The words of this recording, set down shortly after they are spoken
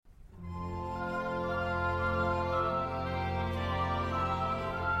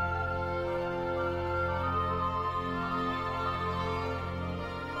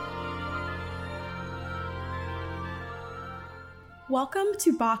Welcome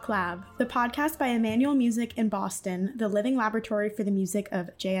to Bach Lab, the podcast by Emmanuel Music in Boston, the living laboratory for the music of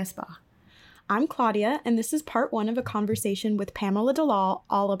J.S. Bach. I'm Claudia, and this is part one of a conversation with Pamela Dellal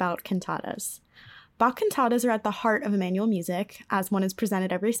all about cantatas. Bach cantatas are at the heart of Emmanuel Music, as one is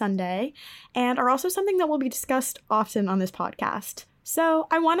presented every Sunday, and are also something that will be discussed often on this podcast. So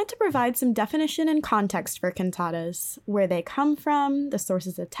I wanted to provide some definition and context for cantatas, where they come from, the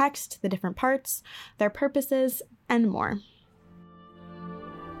sources of text, the different parts, their purposes, and more.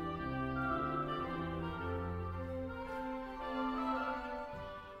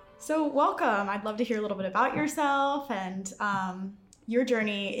 So welcome. I'd love to hear a little bit about yourself and your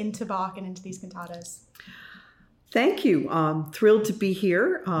journey into Bach and into these cantatas. Thank you. Thrilled to be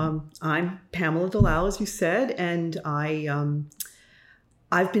here. I'm Pamela Dellal, as you said, and I've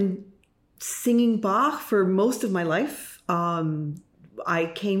been singing Bach for most of my life.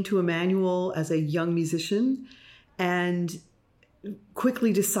 I came to Emmanuel as a young musician and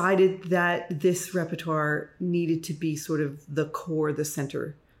quickly decided that this repertoire needed to be sort of the core, the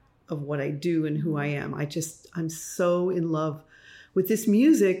center of what I do and who I am. I'm so in love with this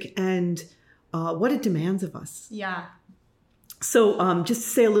music and what it demands of us. Yeah. So just to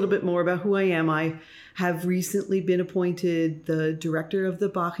say a little bit more about who I am, I have recently been appointed the director of the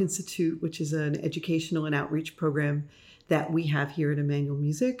Bach Institute, which is an educational and outreach program that we have here at Emmanuel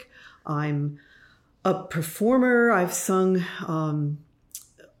Music. I'm a performer. I've sung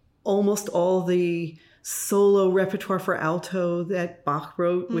almost all the solo repertoire for alto that Bach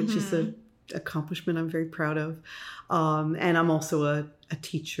wrote, which is an accomplishment I'm very proud of. And I'm also a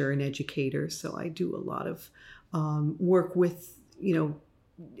teacher and educator. So I do a lot of work with,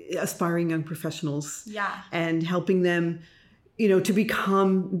 aspiring young professionals and helping them, to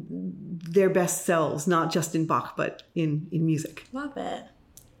become their best selves, not just in Bach, but in music. Love it.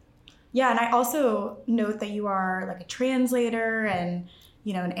 Yeah. And I also note that you are like a translator and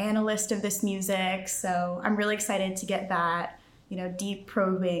an analyst of this music. So I'm really excited to get that, deep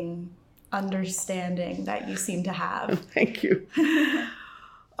probing understanding that you seem to have. Thank you.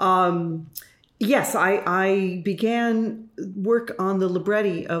 Yes, I began work on the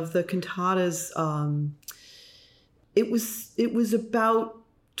libretti of the cantatas. It was about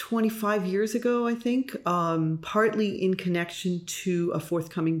 25 years ago, I think, partly in connection to a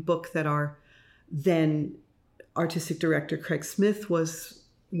forthcoming book that our then artistic director Craig Smith was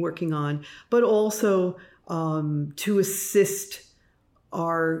working on, but also to assist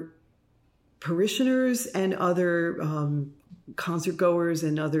our parishioners and other concert goers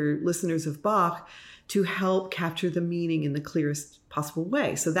and other listeners of Bach to help capture the meaning in the clearest possible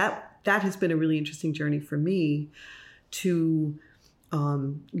way. So that has been a really interesting journey for me to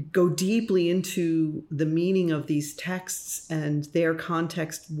go deeply into the meaning of these texts and their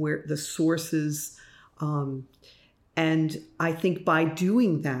context, where the sources. And I think by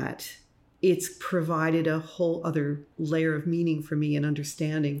doing that, it's provided a whole other layer of meaning for me and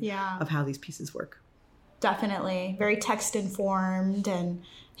understanding of how these pieces work. Definitely. Very text informed and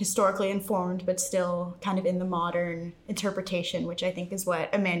historically informed, but still kind of in the modern interpretation, which I think is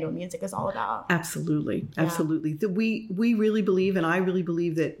what Emmanuel Music is all about. Absolutely. Absolutely. We really believe, and I really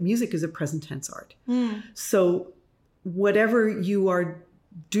believe, that music is a present tense art. So whatever you are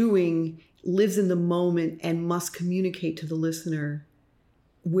doing lives in the moment and must communicate to the listener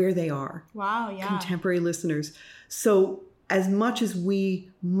where they are. Wow, yeah. Contemporary listeners. So as much as we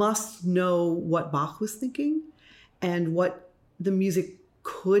must know what Bach was thinking and what the music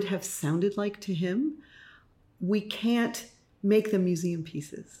could have sounded like to him, we can't make them museum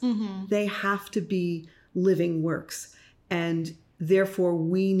pieces. They have to be living works. And therefore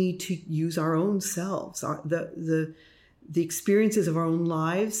we need to use our own selves, the experiences of our own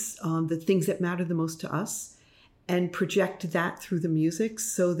lives, the things that matter the most to us, and project that through the music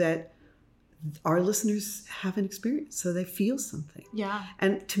so that our listeners have an experience, so they feel something. Yeah.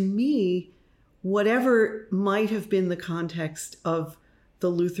 And to me, whatever might have been the context of the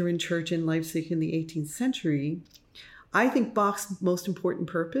Lutheran Church in Leipzig in the 18th century, I think Bach's most important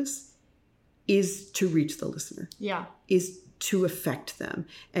purpose is to reach the listener. Yeah. Is to affect them.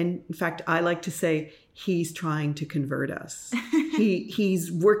 And in fact, I like to say he's trying to convert us.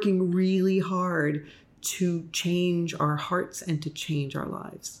 He's working really hard to change our hearts and to change our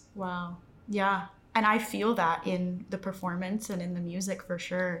lives. Wow. Yeah. And I feel that in the performance and in the music for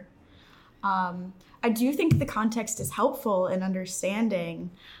sure. I do think the context is helpful in understanding.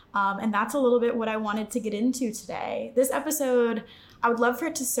 And that's a little bit what I wanted to get into today. This episode, I would love for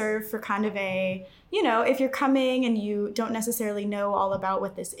it to serve for kind of a, if you're coming and you don't necessarily know all about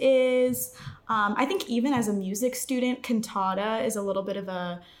what this is. I think even as a music student, cantata is a little bit of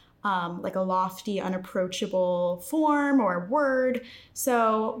a like a lofty, unapproachable form or word.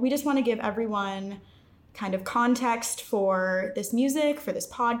 So we just want to give everyone kind of context for this music, for this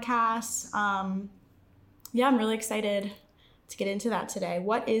podcast. Yeah, I'm really excited to get into that today.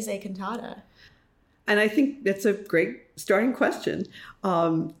 What is a cantata? And I think that's a great starting question.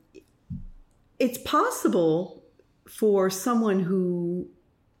 It's possible for someone who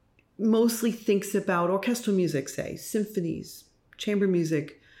mostly thinks about orchestral music, say, symphonies, chamber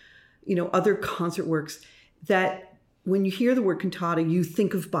music, other concert works, that when you hear the word cantata, you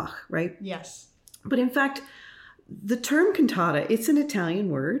think of Bach, right? Yes. But in fact, the term cantata, it's an Italian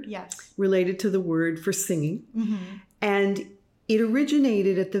word. Yes. Related to the word for singing. Mm-hmm. And it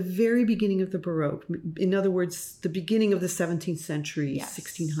originated at the very beginning of the Baroque. In other words, the beginning of the 17th century, yes.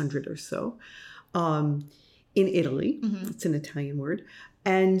 1600 or so, in Italy. Mm-hmm. It's an Italian word.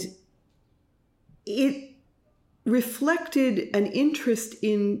 And it reflected an interest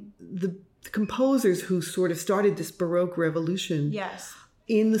in the composers who sort of started this Baroque revolution, yes.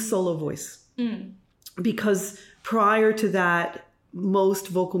 in the solo voice. Mm. Because prior to that, most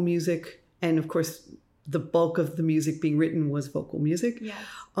vocal music, and of course the bulk of the music being written was vocal music, yes.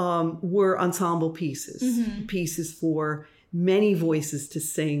 Were ensemble pieces, mm-hmm. pieces for many voices to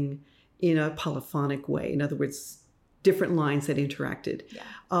sing in a polyphonic way. In other words, different lines that interacted.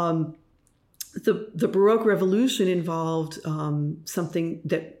 Yeah. The Baroque Revolution involved something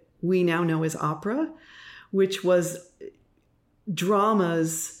that we now know as opera, which was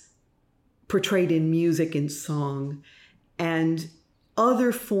dramas portrayed in music and song, and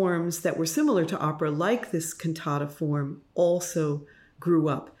other forms that were similar to opera, like this cantata form, also grew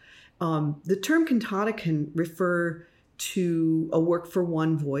up. The term cantata can refer to a work for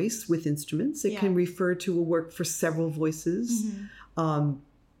one voice with instruments. It can refer to a work for several voices. Mm-hmm.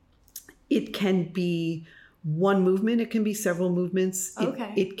 It can be one movement. It can be several movements.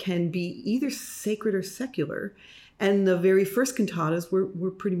 Okay. It can be either sacred or secular. And the very first cantatas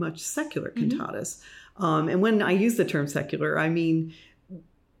were pretty much secular cantatas. Mm-hmm. And when I use the term secular, I mean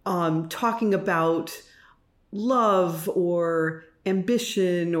talking about love or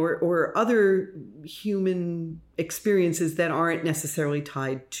ambition or other human experiences that aren't necessarily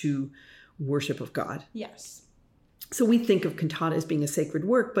tied to worship of God. Yes. So we think of cantata as being a sacred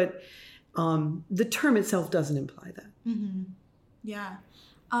work, but the term itself doesn't imply that. Mm-hmm. Yeah.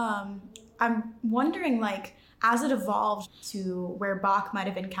 I'm wondering, as it evolved to where Bach might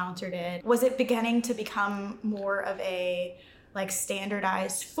have encountered it, was it beginning to become more of a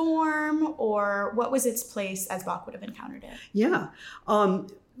standardized form, or what was its place as Bach would have encountered it? Yeah.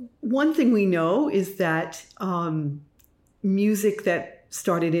 One thing we know is that music that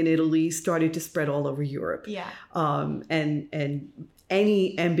started in Italy started to spread all over Europe. Yeah. And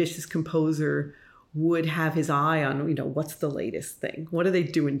any ambitious composer would have his eye on, what's the latest thing? What are they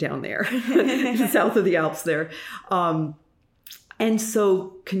doing down there, south of the Alps there? And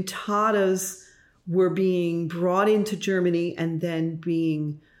so cantatas were being brought into Germany and then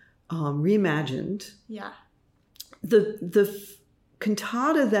being reimagined. Yeah. The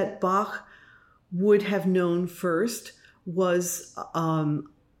cantata that Bach would have known first was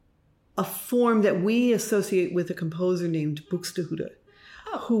a form that we associate with a composer named Buxtehude,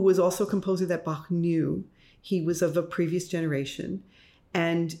 who was also a composer that Bach knew. He was of a previous generation.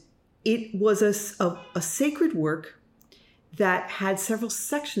 And it was a sacred work that had several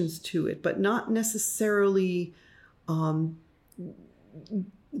sections to it, but not necessarily the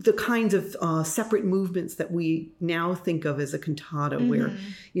kinds of separate movements that we now think of as a cantata, mm-hmm. where,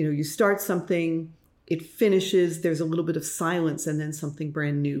 you start something, it finishes, there's a little bit of silence, and then something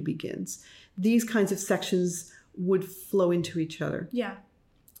brand new begins. These kinds of sections would flow into each other. Yeah.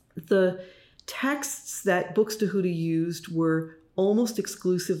 The texts that Buxtehude used were almost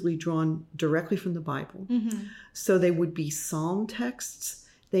exclusively drawn directly from the Bible. Mm-hmm. So they would be psalm texts.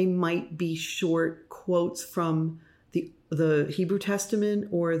 They might be short quotes from the Hebrew Testament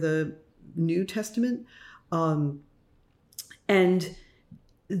or the New Testament. And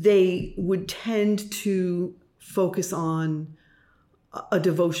they would tend to focus on a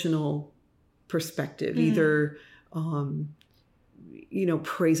devotional perspective, either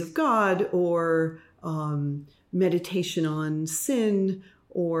praise of God or meditation on sin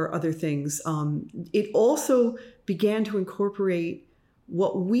or other things. It also began to incorporate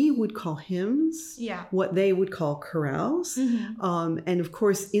what we would call hymns, what they would call chorales. Mm-hmm. And of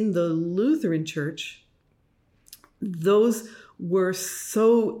course, in the Lutheran Church, those were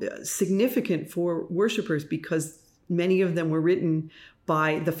so significant for worshipers because many of them were written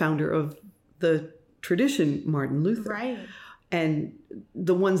by the founder of the tradition, Martin Luther. Right. And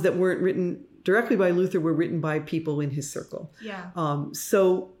the ones that weren't written directly by Luther were written by people in his circle. Yeah.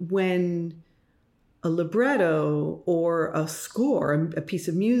 So when a libretto or a score, a piece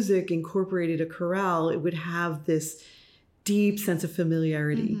of music incorporated a chorale, it would have this deep sense of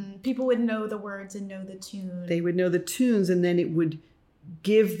familiarity. People would know the words and know the tune. They would know the tunes, and then it would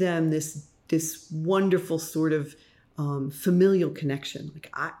give them this wonderful sort of familial connection.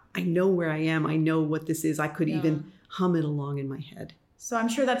 Like, I know where I am. I know what this is. I could even hum it along in my head. So I'm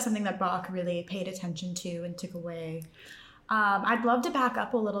sure that's something that Bach really paid attention to and took away. I'd love to back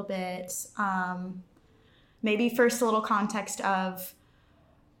up a little bit. Maybe first a little context of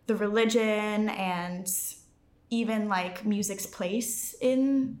the religion and even like music's place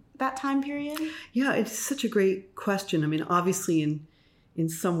in that time period. Yeah, it's such a great question. I mean, obviously in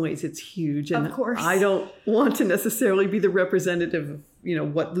some ways it's huge. And of course. I don't want to necessarily be the representative of,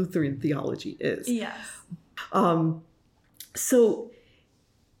 what Lutheran theology is. Yes. So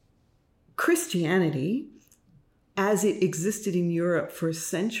Christianity, as it existed in Europe for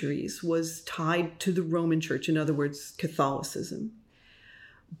centuries, was tied to the Roman Church, in other words, Catholicism.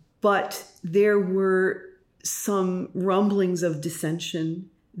 But there were some rumblings of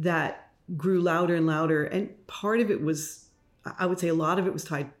dissension that grew louder and louder. And part of it was, I would say a lot of it was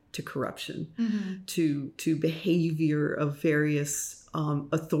tied to corruption, to behavior of various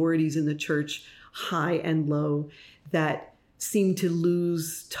authorities in the church, high and low, that seemed to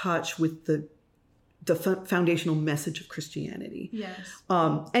lose touch with the foundational message of Christianity. Yes.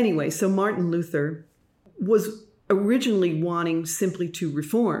 Anyway, so Martin Luther was originally wanting simply to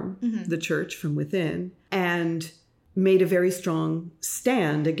reform the church from within, and made a very strong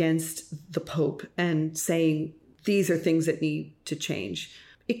stand against the Pope and saying these are things that need to change.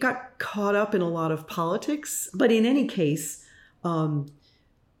 It got caught up in a lot of politics, but in any case, the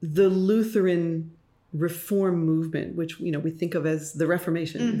Lutheran reform movement, which we think of as the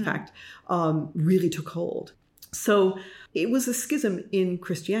Reformation, in fact, really took hold. So it was a schism in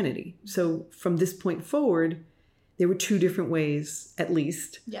Christianity. So from this point forward, there were two different ways, at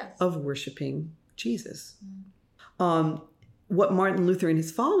least, of worshiping Jesus. What Martin Luther and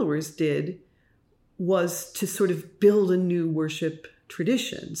his followers did was to sort of build a new worship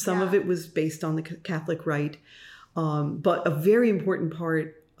tradition. Some of it was based on the Catholic rite, but a very important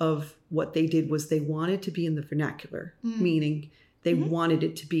part of what they did was they wanted to be in the vernacular, meaning they wanted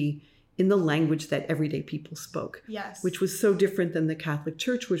it to be in the language that everyday people spoke, which was so different than the Catholic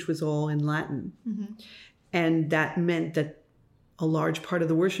Church, which was all in Latin. And that meant that a large part of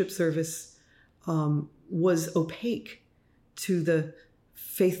the worship service was opaque to the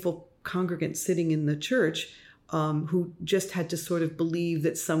faithful congregants sitting in the church, who just had to sort of believe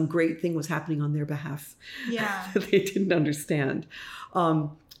that some great thing was happening on their behalf that they didn't understand.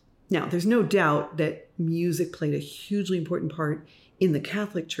 Now, there's no doubt that music played a hugely important part in the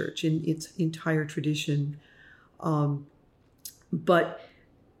Catholic Church, in its entire tradition. But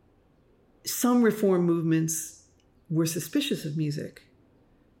some reform movements were suspicious of music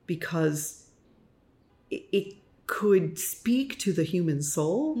because it could speak to the human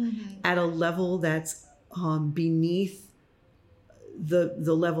soul at a level that's beneath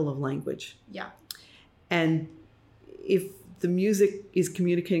the level of language. And if the music is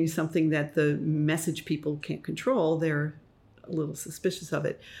communicating something that the message people can't control, they're a little suspicious of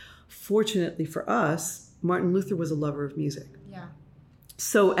it. Fortunately for us, Martin Luther was a lover of music.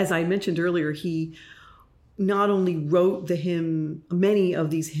 So as I mentioned earlier, he not only wrote many of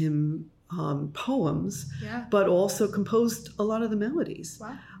these hymn poems, but also composed a lot of the melodies.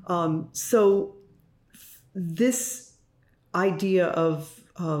 So this idea of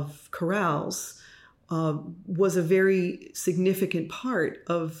chorales was a very significant part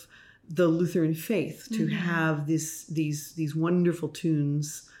of the Lutheran faith, to have these wonderful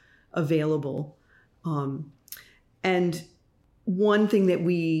tunes available. And one thing that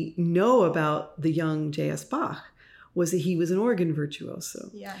we know about the young J.S. Bach was that he was an organ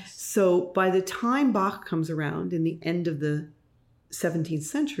virtuoso. So by the time Bach comes around in the end of the 17th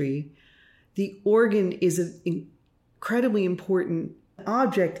century, the organ is an incredibly important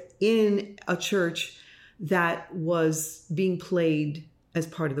object in a church that was being played as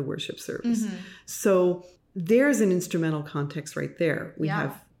part of the worship service. So there's an instrumental context right there. We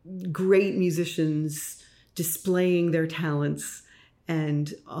have great musicians displaying their talents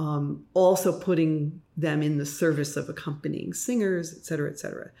and also putting them in the service of accompanying singers, et cetera, et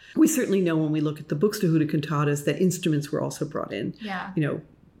cetera. We certainly know when we look at the Buxtehude cantatas that instruments were also brought in.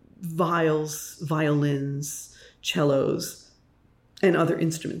 Viols, violins, cellos. and other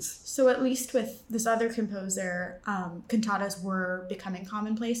instruments. So at least with this other composer, cantatas were becoming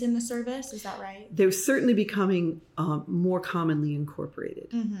commonplace in the service. Is that right? They're certainly becoming more commonly incorporated.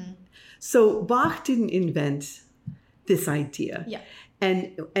 Mm-hmm. So Bach didn't invent this idea. Yeah.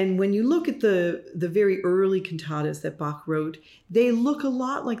 And when you look at the very early cantatas that Bach wrote, they look a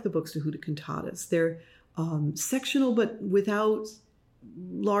lot like the Buxtehude cantatas. They're sectional, but without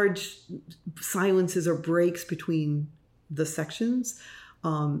large silences or breaks between the sections.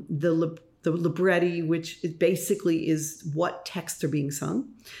 The libretti, which basically is what texts are being sung.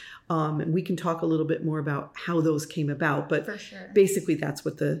 And we can talk a little bit more about how those came about, but For sure. basically that's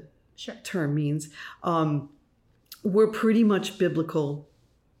what the term means. Were pretty much biblical,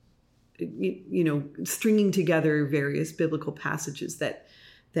 stringing together various biblical passages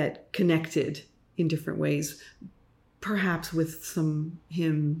that connected in different ways, perhaps with some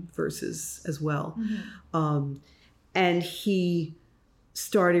hymn verses as well. Mm-hmm. And he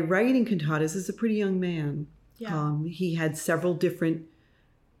started writing cantatas as a pretty young man. Yeah. He had several different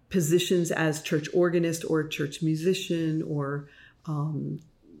positions as church organist or church musician or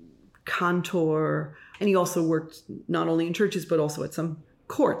cantor. And he also worked not only in churches, but also at some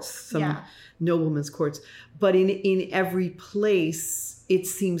courts, some noblemen's courts. But in every place, it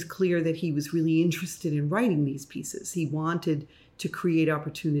seems clear that he was really interested in writing these pieces. He wanted to create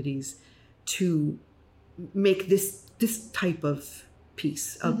opportunities to make this type of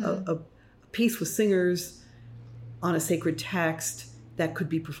piece, a piece with singers on a sacred text that could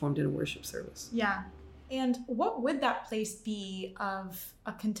be performed in a worship service. Yeah. And what would that place be of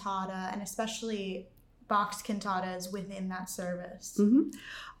a cantata, and especially Bach's cantatas within that service?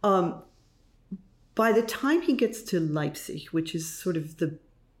 Mm-hmm. By the time he gets to Leipzig, which is sort of the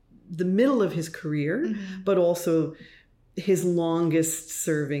middle of his career, mm-hmm. but also his longest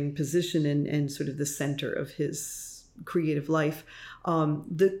serving position and sort of the center of his creative life,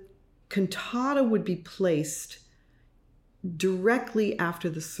 the cantata would be placed directly after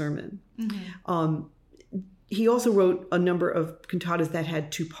the sermon. Mm-hmm. He also wrote a number of cantatas that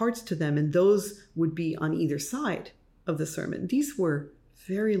had two parts to them, and those would be on either side of the sermon. These were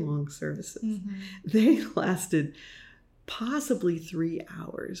very long services. Mm-hmm. They lasted possibly 3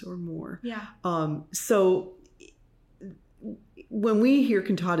 hours or more. Yeah. So when we hear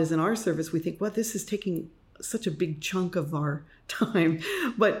cantatas in our service, we think, well, this is taking such a big chunk of our time.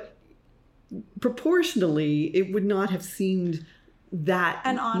 But proportionally, it would not have seemed that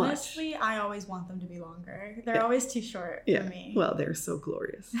and honestly much. I always want them to be longer. They're always too short for me. Well, they're so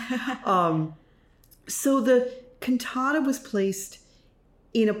glorious. So the cantata was placed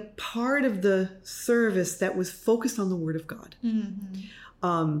in a part of the service that was focused on the Word of God.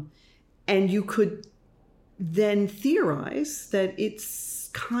 Mm-hmm. And you could then theorize that it's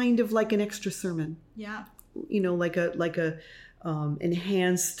kind of like an extra sermon. Yeah. Like a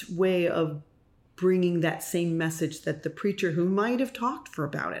enhanced way of bringing that same message that the preacher, who might have talked for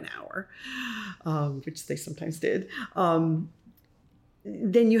about an hour, which they sometimes did,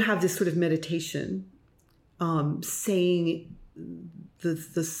 then you have this sort of meditation, saying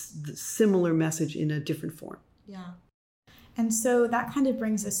the similar message in a different form. Yeah. And so that kind of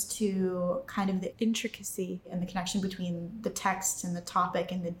brings us to kind of the intricacy and the connection between the text and the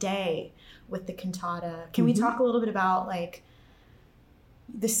topic and the day with the cantata. Can we talk a little bit about like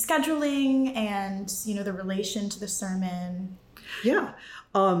the scheduling and, the relation to the sermon? Yeah.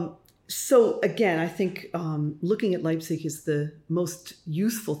 So again, I think looking at Leipzig is the most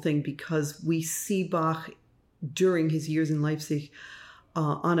useful thing because we see Bach during his years in Leipzig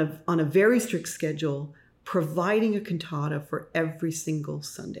on a very strict schedule, providing a cantata for every single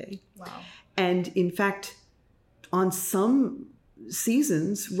Sunday. Wow. And in fact, on some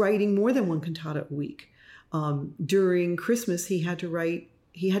seasons, writing more than one cantata a week. During Christmas, he had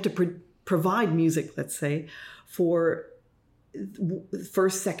to provide music, let's say, for the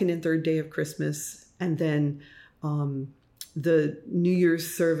first, second, and third day of Christmas, and then the New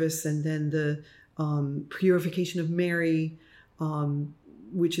Year's service, and then the Purification of Mary,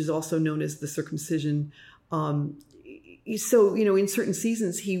 which is also known as the circumcision. So, in certain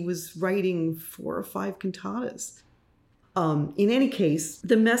seasons, he was writing 4 or 5 cantatas. In any case,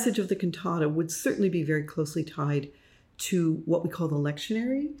 the message of the cantata would certainly be very closely tied to what we call the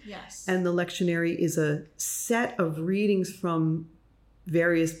lectionary. Yes. And the lectionary is a set of readings from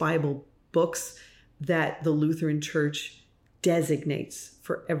various Bible books that the Lutheran Church designates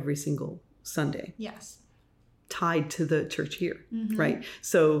for every single Sunday. Yes. Tied to the church year, right?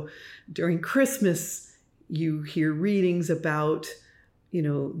 So during Christmas, you hear readings about,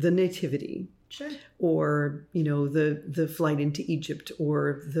 the Nativity. Sure. Or, the flight into Egypt,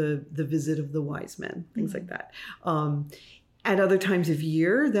 or the visit of the wise men, things like that. At other times of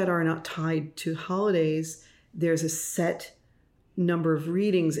year that are not tied to holidays, there's a set number of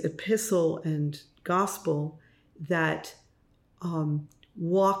readings, epistle and gospel, that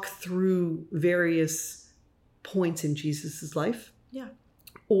walk through various points in Jesus's life. Yeah.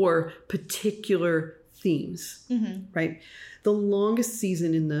 Or particular themes, right? The longest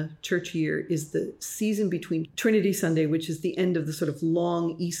season in the church year is the season between Trinity Sunday, which is the end of the sort of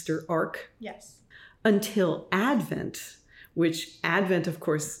long Easter arc. Yes. Until Advent, which Advent, of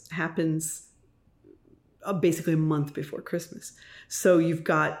course, happens basically a month before Christmas. So you've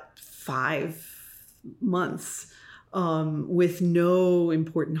got 5 months with no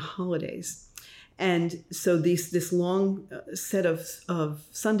important holidays. And so this long set of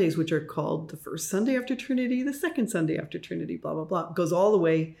Sundays, which are called the first Sunday after Trinity, the second Sunday after Trinity, blah, blah, blah, goes all the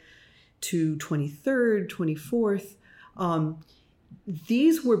way to 23rd, 24th.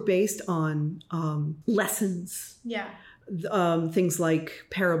 These were based on lessons. Yeah. Things like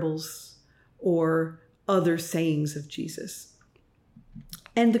parables or other sayings of Jesus.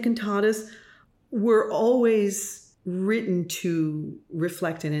 And the cantatas were always written to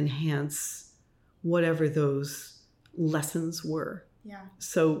reflect and enhance whatever those lessons were. Yeah.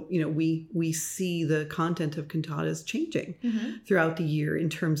 So, we see the content of cantatas changing throughout the year in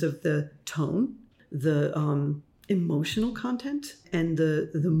terms of the tone, the emotional content, and the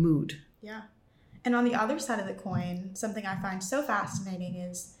mood. Yeah. And on the other side of the coin, something I find so fascinating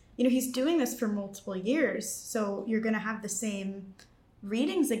is, he's doing this for multiple years. So you're going to have the same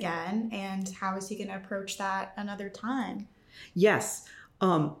readings again. And how is he going to approach that another time? Yes.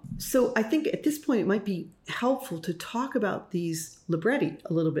 So I think at this point, it might be helpful to talk about these libretti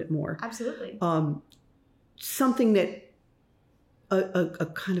a little bit more. Absolutely. Something that a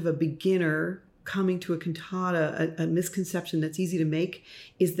kind of a beginner coming to a cantata, a misconception that's easy to make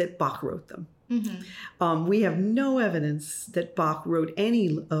is that Bach wrote them. We have no evidence that Bach wrote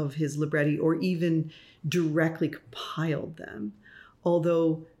any of his libretti or even directly compiled them,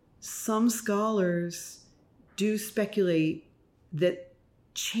 although some scholars do speculate that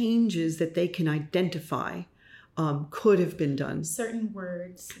changes that they can identify could have been done. Certain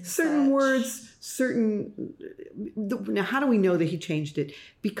words. Now, how do we know that he changed it?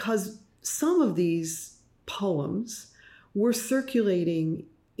 Because some of these poems were circulating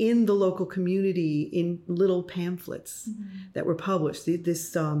in the local community in little pamphlets that were published.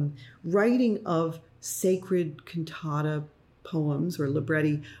 This writing of sacred cantata poems or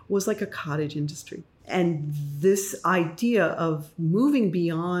libretti was like a cottage industry. And this idea of moving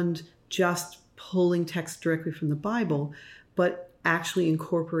beyond just pulling text directly from the Bible, but actually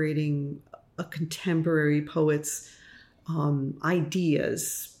incorporating a contemporary poet's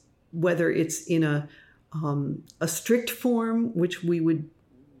ideas, whether it's in a strict form, which we would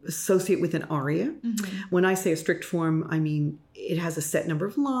associate with an aria. When I say a strict form, I mean it has a set number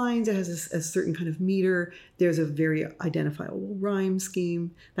of lines, it has a certain kind of meter, there's a very identifiable rhyme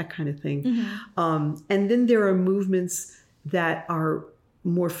scheme, that kind of thing. And then there are movements that are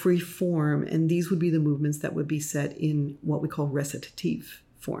more free form, and these would be the movements that would be set in what we call recitative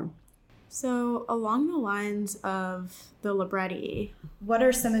form. So along the lines of the libretti, what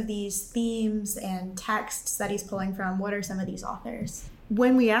are some of these themes and texts that he's pulling from? What are some of these authors?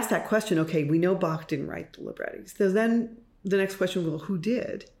 When we ask that question, okay, we know Bach didn't write the librettis. So then the next question will be, who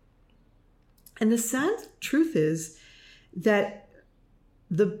did? And the sad truth is that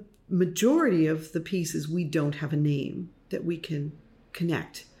the majority of the pieces, we don't have a name that we can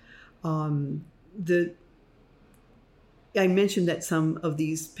connect. I mentioned that some of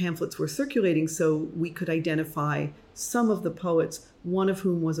these pamphlets were circulating, so we could identify some of the poets, one of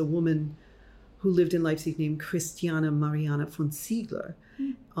whom was a woman who lived in Leipzig named Christiane Marianne von Ziegler.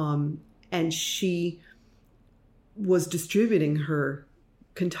 And she was distributing her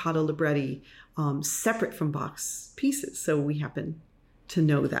cantata libretti separate from Bach's pieces. So we happen to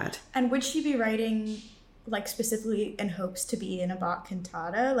know that. And would she be writing specifically in hopes to be in a Bach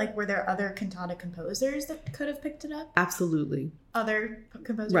cantata? Were there other cantata composers that could have picked it up? Absolutely. Other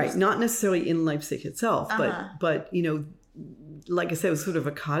composers? Right. Not necessarily in Leipzig itself, but like I said, it was sort of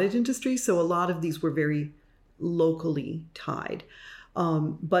a cottage industry. So a lot of these were very locally tied.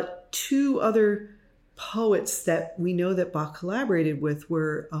 But 2 other poets that we know that Bach collaborated with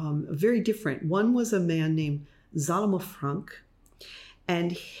were very different. One was a man named Salomo Frank,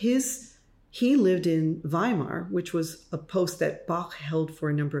 and he lived in Weimar, which was a post that Bach held for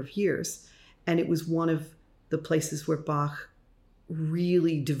a number of years. And it was one of the places where Bach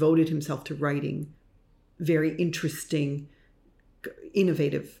really devoted himself to writing very interesting,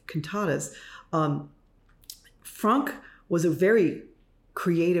 innovative cantatas. Frank was a very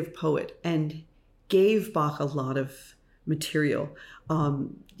creative poet and gave Bach a lot of material. I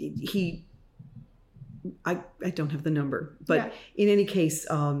don't have the number, but in any case,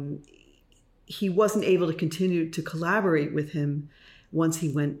 he wasn't able to continue to collaborate with him once he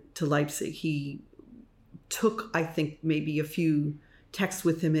went to Leipzig. He took, I think, maybe a few texts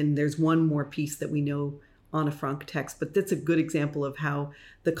with him, and there's one more piece that we know on a Franck text, but that's a good example of how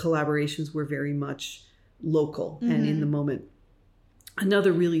the collaborations were very much local and in the moment.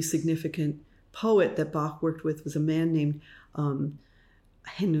 Another really significant poet that Bach worked with was a man named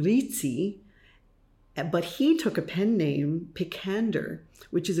Henrici, but he took a pen name, Picander,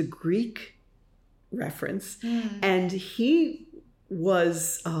 which is a Greek reference, and he really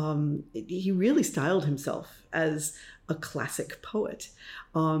styled himself as a classic poet.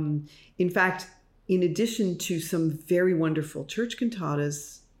 In fact, in addition to some very wonderful church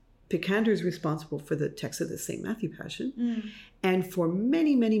cantatas, Picander is responsible for the text of the St. Matthew Passion and for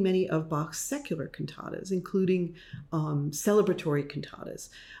many, many, many of Bach's secular cantatas, including celebratory cantatas.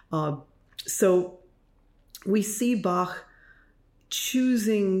 So we see Bach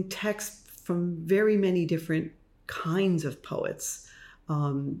choosing texts from very many different kinds of poets,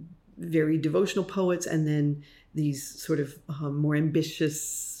 very devotional poets, and then these sort of more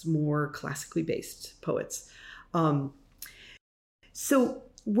ambitious, more classically based poets. So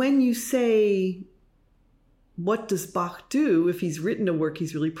when you say, what does Bach do if he's written a work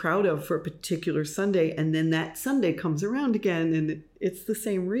he's really proud of for a particular Sunday, and then that Sunday comes around again and it's the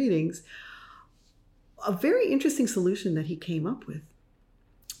same readings? A very interesting solution that he came up with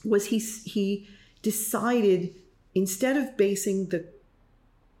was he decided, instead of basing the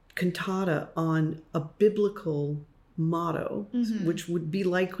cantata on a biblical motto, which would be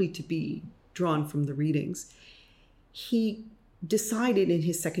likely to be drawn from the readings, he decided in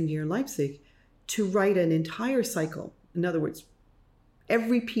his second year in Leipzig to write an entire cycle. In other words,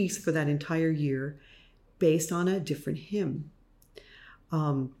 every piece for that entire year based on a different hymn.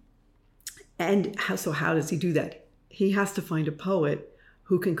 And how does he do that? He has to find a poet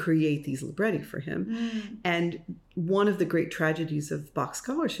who can create these libretti for him. And one of the great tragedies of Bach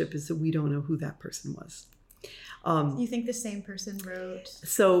scholarship is that we don't know who that person was. You think the same person wrote?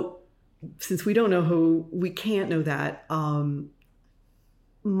 So since we don't know who, we can't know that.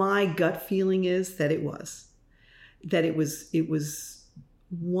 My gut feeling is that it was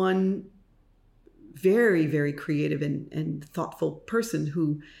one very, very creative and thoughtful person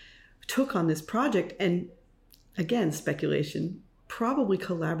who took on this project, and again, speculation, probably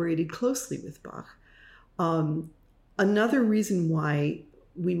collaborated closely with Bach. Another reason why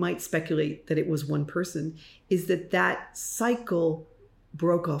we might speculate that it was one person is that cycle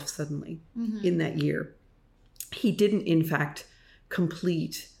broke off suddenly in that year. He didn't, in fact,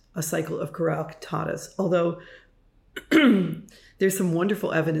 complete a cycle of chorale cantatas, although there's some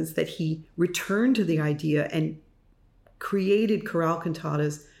wonderful evidence that he returned to the idea and created chorale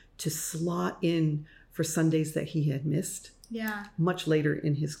cantatas to slot in for Sundays that he had missed much later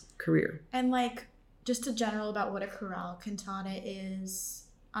in his career. And just a general about what a chorale cantata is,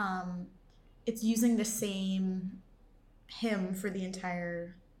 it's using the same hymn for the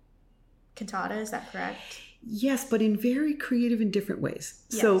entire cantata, is that correct? Yes, but in very creative and different ways.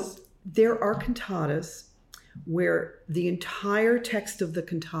 Yes. So there are cantatas where the entire text of the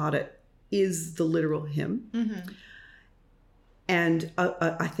cantata is the literal hymn. And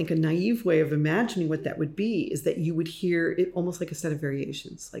I think a naive way of imagining what that would be is that you would hear it almost like a set of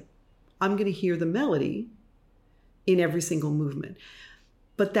variations. Like, I'm going to hear the melody in every single movement.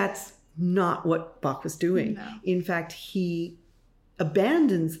 But that's not what Bach was doing. No. In fact, he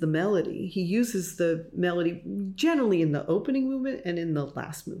abandons the melody. He uses the melody generally in the opening movement and in the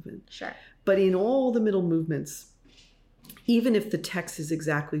last movement. Sure. But in all the middle movements, even if the text is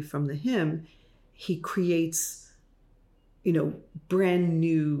exactly from the hymn, he creates brand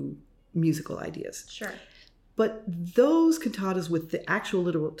new musical ideas. Sure. But those cantatas with the actual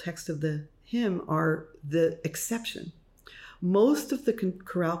literal text of the hymn are the exception. Most of the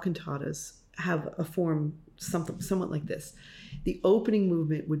chorale cantatas have a form somewhat like this. The opening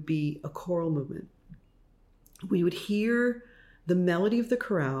movement would be a choral movement. We would hear the melody of the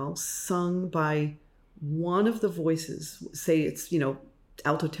chorale sung by one of the voices, say it's,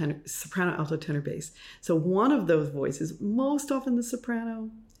 alto, tenor, soprano, alto, tenor, bass. So one of those voices, most often the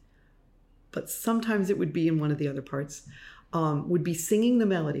soprano, but sometimes it would be in one of the other parts, would be singing the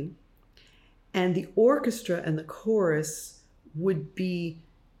melody, and the orchestra and the chorus would be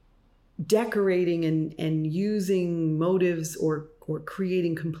decorating and using motives or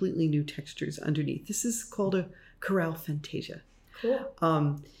creating completely new textures underneath. This is called a chorale fantasia. Cool.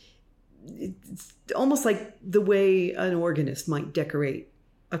 It's almost like the way an organist might decorate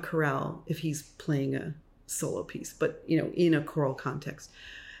a chorale if he's playing a solo piece, but in a choral context.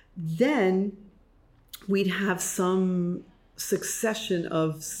 Then we'd have some succession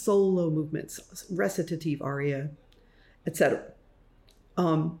of solo movements, recitative, aria, etc.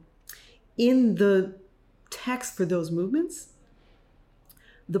 In the text for those movements,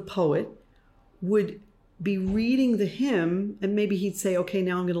 the poet would be reading the hymn, and maybe he'd say, okay,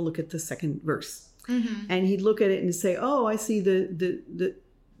 now I'm going to look at the second verse. Mm-hmm. And he'd look at it and say, oh, I see the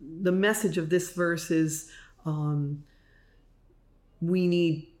message of this verse is we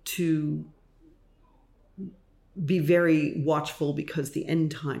need to be very watchful because the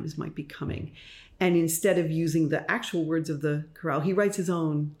end times might be coming. And instead of using the actual words of the chorale, he writes his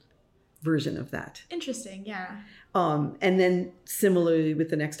own version of that. Interesting, yeah. And then similarly with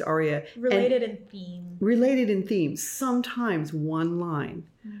the next aria. Related in theme. Related in theme. Sometimes one line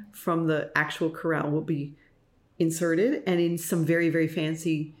from the actual chorale will be inserted, and in some very, very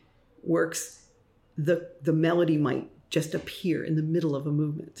fancy works, the melody might just appear in the middle of a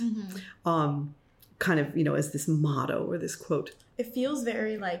movement. Mm-hmm. Kind of, as this motto or this quote. It feels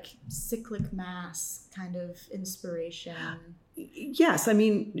very like cyclic mass kind of inspiration. Yes, I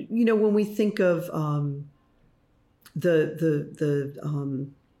mean, when we think of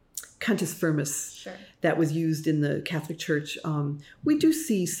the cantus firmus, sure, that was used in the Catholic Church, we do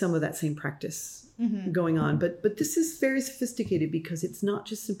see some of that same practice going on. But this is very sophisticated because it's not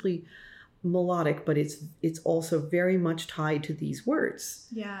just simply melodic, but it's also very much tied to these words.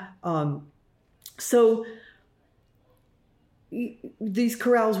 Yeah. So these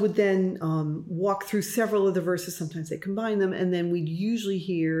chorales would then walk through several of the verses. Sometimes they combine them, and then we'd usually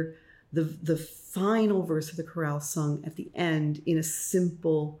hear the final verse of the chorale sung at the end in a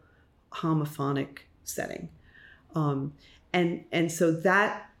simple homophonic setting. And so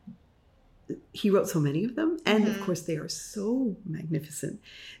that he wrote so many of them, and of course they are so magnificent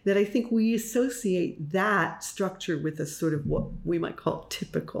that I think we associate that structure with a sort of what we might call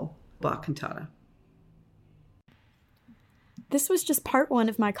typical Bach cantata. This was just part 1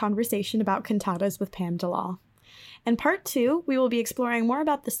 of my conversation about cantatas with Pam Dellal. In part 2, we will be exploring more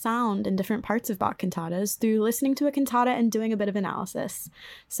about the sound in different parts of Bach cantatas through listening to a cantata and doing a bit of analysis.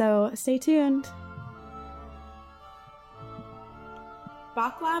 So stay tuned.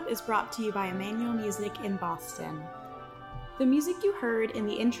 Bach Lab is brought to you by Emmanuel Music in Boston. The music you heard in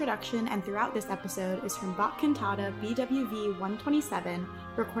the introduction and throughout this episode is from Bach Cantata BWV 127,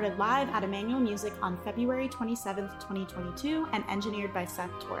 recorded live at Emmanuel Music on February 27, 2022, and engineered by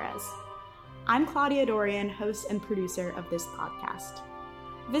Seth Torres. I'm Claudia Dorian, host and producer of this podcast.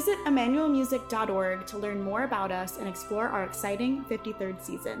 Visit emmanuelmusic.org to learn more about us and explore our exciting 53rd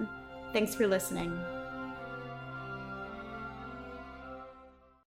season. Thanks for listening.